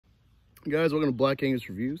Guys, welcome to Black Angus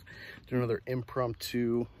Reviews. Doing another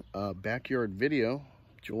impromptu backyard video,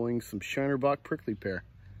 enjoying some Shinerbach prickly pear.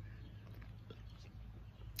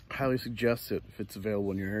 Highly suggest it if it's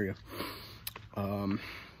available in your area.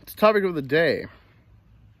 It's the topic of the day.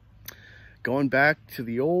 Going back to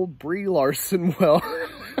the old Brie Larson Well.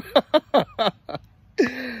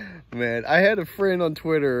 Man, I had a friend on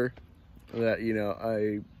Twitter that, you know,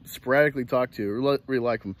 I sporadically talk to, really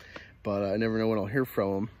like him, but I never know when I'll hear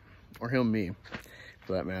from him. Or him, me,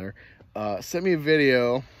 for that matter, sent me a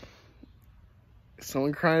video,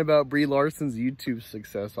 someone crying about Brie Larson's YouTube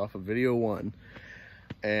success off of video 1,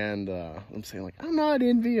 and I'm saying, like, I'm not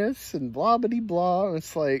envious, and blah-bitty-blah, and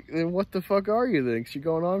it's like, then what the fuck are you then? 'Cause you're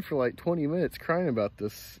going on for like 20 minutes crying about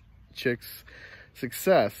this chick's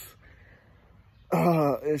success.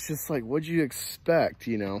 It's just like, what'd you expect,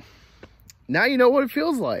 you know? Now you know what it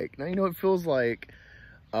feels like. Now you know what it feels like.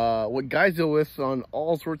 What guys deal with on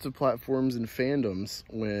all sorts of platforms and fandoms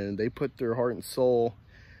when they put their heart and soul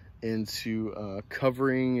into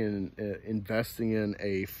covering and investing in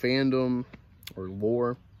a fandom or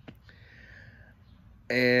lore,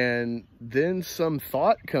 and then some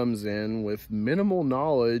thought comes in with minimal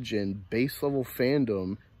knowledge and base level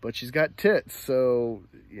fandom, but she's got tits, so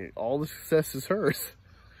you know, all the success is hers.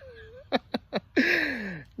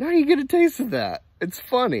 Now you get a taste of that. It's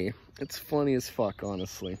funny. It's funny as fuck,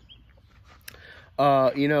 honestly.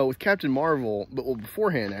 You know, with Captain Marvel, but well,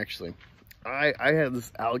 beforehand, actually, I had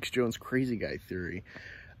this Alex Jones crazy guy theory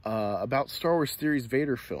about Star Wars Theory's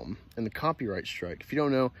Vader film and the copyright strike. If you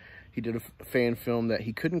don't know, he did a fan film that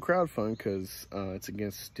he couldn't crowdfund because it's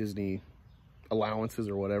against Disney allowances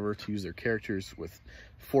or whatever to use their characters with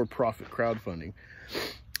for-profit crowdfunding.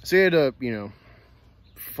 So he had to, you know,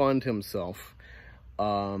 fund himself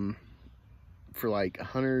for like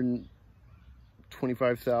 $125,000,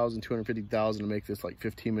 $250,000 to make this like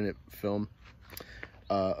 15-minute film,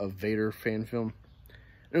 a Vader fan film.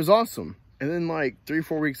 It was awesome. And then like 3 or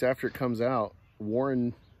 4 weeks after it comes out,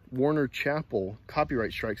 Warner Chappell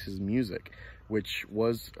copyright strikes his music, which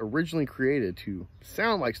was originally created to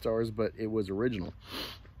sound like Star Wars, but it was original.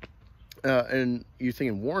 And you're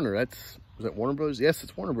thinking Warner, is that Warner Brothers? Yes,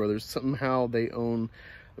 it's Warner Brothers. Somehow they own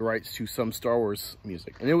the rights to some Star Wars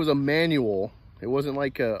music. And it was a manual. It wasn't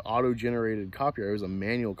like a auto-generated copyright. It was a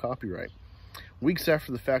manual copyright. Weeks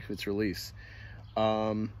after the fact of its release.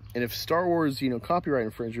 And if Star Wars, you know, copyright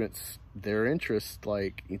infringements, their interest,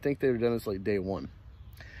 like, you think they would have done this like day one.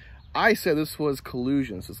 I said this was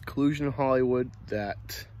collusion. This is collusion in Hollywood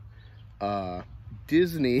that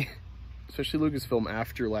Disney, especially Lucasfilm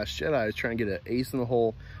after Last Jedi, is trying to get an ace in the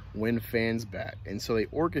hole, win fans back. And so they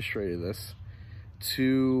orchestrated this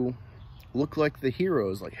to look like the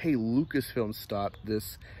heroes, like, hey, Lucasfilm stopped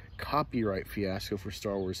this copyright fiasco for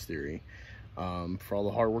Star Wars Theory, for all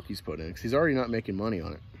the hard work he's put in, because he's already not making money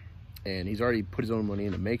on it, and he's already put his own money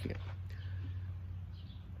into making it.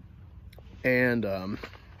 And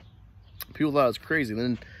people thought it was crazy.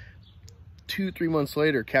 Then 2-3 months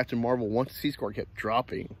later, Captain Marvel 1-2 score kept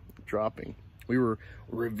dropping. We were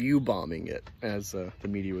review bombing it, as the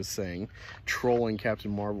media was saying, trolling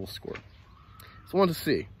Captain Marvel's score. So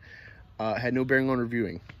 1-2. Had no bearing on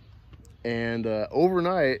reviewing. And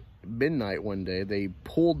overnight, midnight one day, they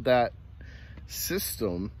pulled that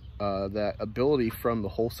system, that ability from the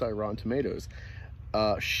whole site Rotten Tomatoes,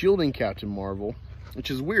 shielding Captain Marvel,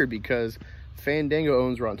 which is weird because Fandango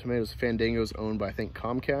owns Rotten Tomatoes. Fandango is owned by, I think,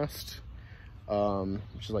 Comcast,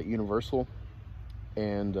 which is like Universal,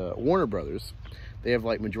 and Warner Brothers. They have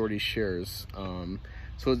like majority shares.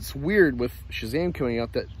 So it's weird with Shazam coming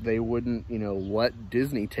out that they wouldn't, you know, let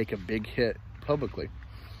Disney take a big hit publicly.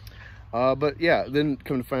 But yeah, then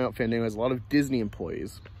come to find out Fandango has a lot of Disney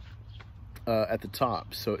employees at the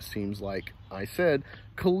top. So it seems like, I said,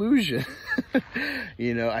 collusion.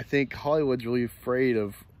 You know, I think Hollywood's really afraid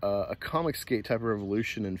of a Comicsgate type of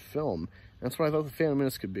revolution in film. That's what I thought the Phantom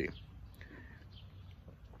Menace could be.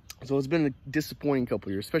 So it's been a disappointing couple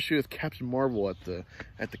of years, especially with Captain Marvel at the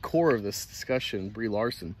core of this discussion, Brie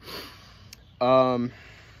Larson. But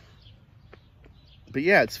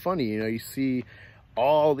yeah, it's funny, you know, you see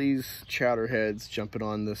all these chowderheads jumping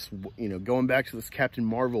on this, you know, going back to this Captain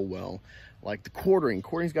Marvel well, like the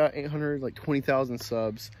quartering's got 820,000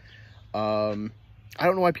 subs. I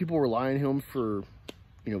don't know why people rely on him for,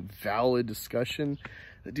 you know, valid discussion.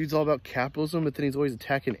 The dude's all about capitalism, but then he's always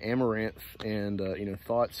attacking Amaranth and, you know,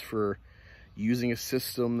 thoughts for using a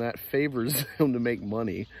system that favors him to make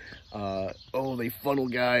money. Oh, they funnel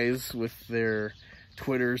guys with their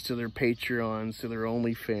Twitters to their Patreons to their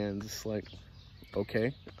OnlyFans. It's like,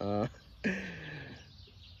 okay. Are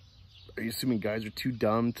you assuming guys are too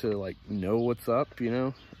dumb to, like, know what's up, you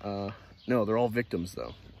know? No, they're all victims,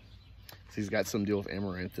 though. So he's got some deal with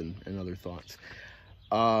Amaranth and other thoughts.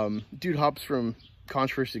 Dude hops from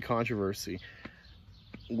controversy to controversy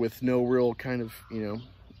with no real kind of, you know,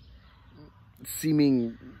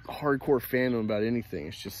 seeming hardcore fandom about anything.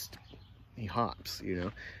 It's just, he hops, you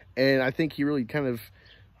know. And I think he really kind of,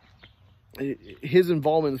 his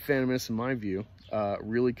involvement in the Fandom Menace, in my view,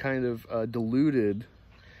 really kind of diluted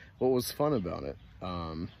what was fun about it.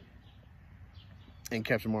 And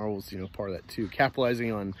Captain Marvel's, you know, part of that too.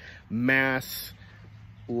 Capitalizing on mass,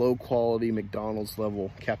 low-quality, McDonald's level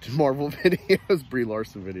Captain Marvel videos, Brie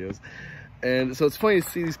Larson videos. And so it's funny to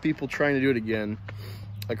see these people trying to do it again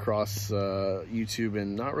across YouTube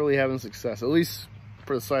and not really having success, at least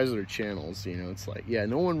for the size of their channels. You know, it's like, yeah,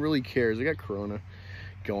 no one really cares. We got Corona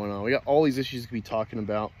going on. We got all these issues to be talking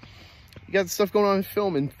about. You got stuff going on in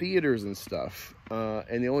film and theaters and stuff.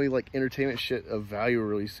 And the only, like, entertainment shit of value we're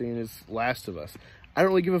really seeing is Last of Us. I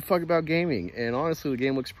don't really give a fuck about gaming. And honestly, the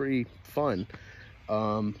game looks pretty fun.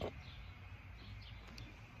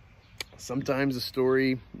 Sometimes the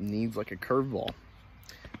story needs, like, a curveball.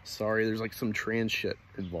 Sorry, there's, like, some trans shit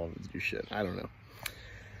involved with your shit. I don't know.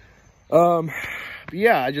 But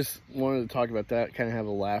yeah, I just wanted to talk about that. Kind of have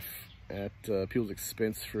a laugh at people's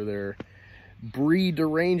expense for their Brie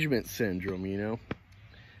derangement syndrome, you know.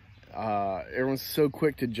 Everyone's so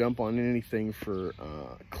quick to jump on anything for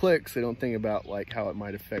clicks. They don't think about, like, how it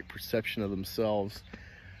might affect perception of themselves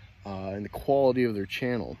and the quality of their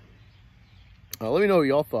channel. Let me know what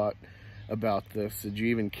y'all thought about this. Did you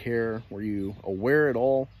even care? Were you aware at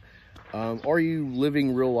all? Are you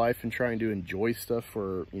living real life and trying to enjoy stuff,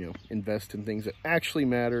 or, you know, invest in things that actually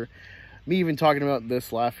matter? Me even talking about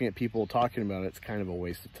this, laughing at people talking about it, it's kind of a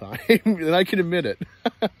waste of time. And I can admit it.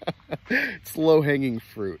 It's low-hanging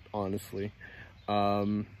fruit, honestly.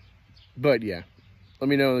 But yeah, let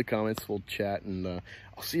me know in the comments. We'll chat, and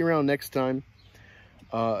I'll see you around next time.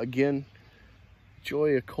 Again,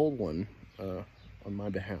 enjoy a cold one on my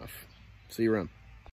behalf. See you around.